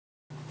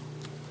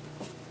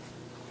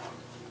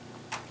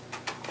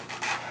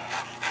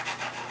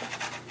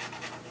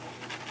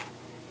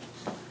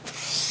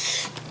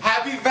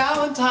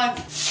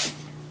Valentines.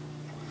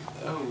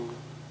 Oh.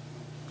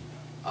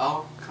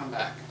 I'll come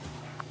back.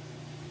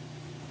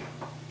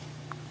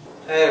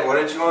 Hey, what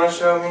did you want to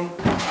show me?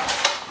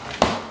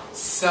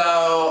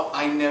 So,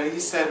 I know you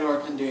said we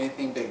weren't going to do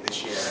anything big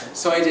this year.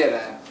 So I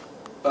didn't.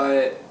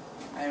 But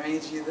I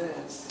made you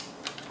this.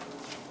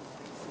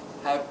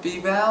 Happy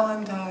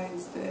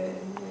Valentine's Day.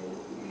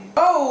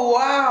 Oh,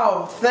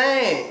 wow,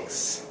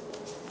 thanks.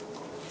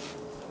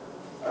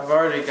 I've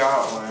already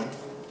got one.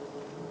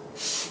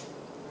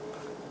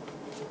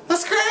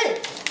 That's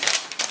great.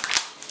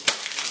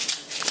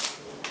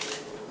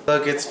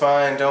 Look, it's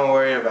fine, don't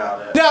worry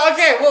about it. No,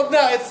 okay, well,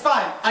 no, it's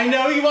fine. I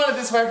know you wanted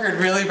this record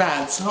really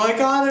bad, so I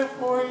got it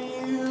for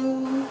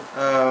you.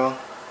 Oh,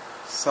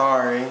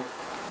 sorry.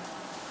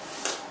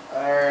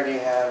 I already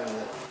have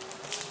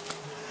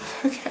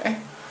it. Okay.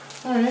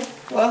 Alright,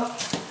 well,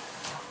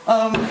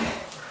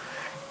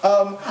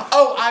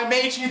 oh, I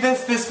made you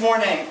this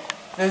morning.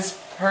 This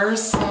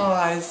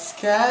personalized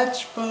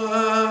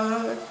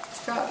sketchbook.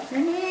 It's got your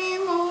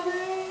name on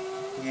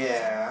it.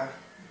 Yeah.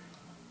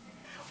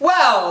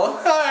 Well,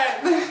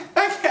 alright,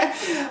 okay,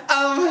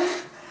 oh,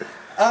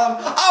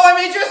 I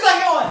made you a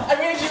second one! I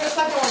made you a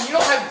second one. You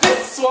don't have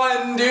this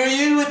one, do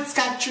you? It's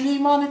got your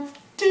name on it,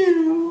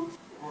 too.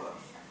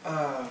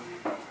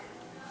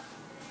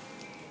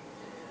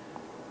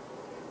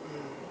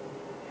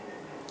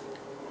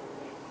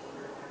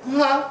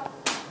 Huh?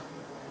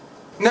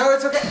 No,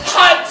 it's okay.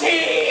 Hot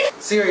tea!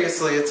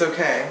 Seriously, it's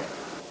okay.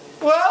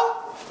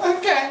 Well,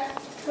 okay,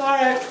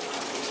 alright.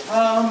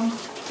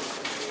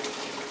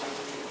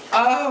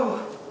 Oh,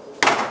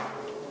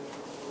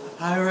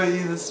 I wrote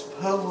you this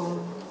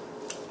poem.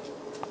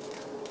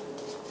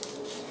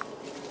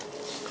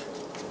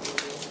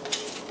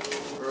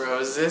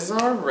 Roses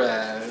are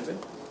red,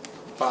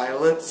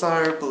 violets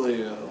are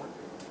blue,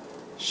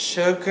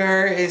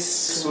 sugar is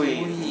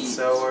sweet.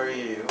 So are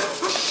you.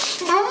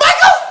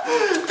 Michael!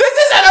 This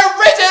is an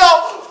original!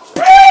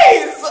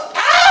 Please!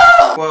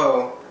 Ow!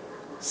 Whoa.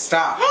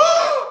 Stop.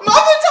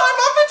 Muffin time!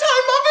 Muffin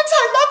time! Muffin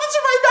time! Muffins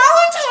are my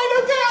Valentine,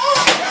 okay?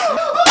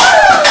 Oh,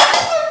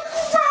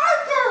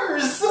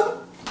 crackers!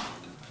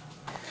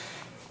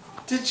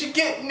 Did you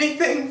get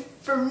anything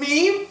for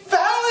me,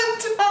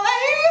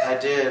 Valentine? I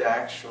did,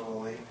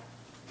 actually.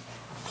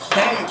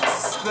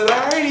 Thanks, but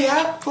I already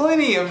have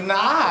plenty of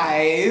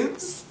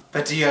knives.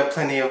 But do you have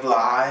plenty of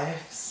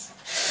lives?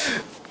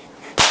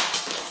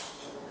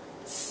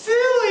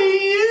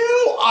 Silly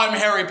you! I'm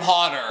Harry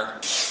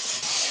Potter.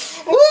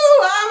 Woo!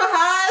 I'm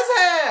high as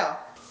hell!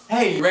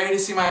 Hey, you ready to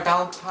see my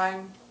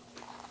Valentine?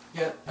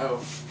 Yeah.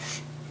 Oh.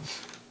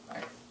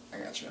 I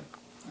got you.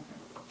 Okay.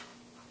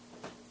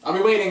 I'll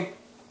be waiting.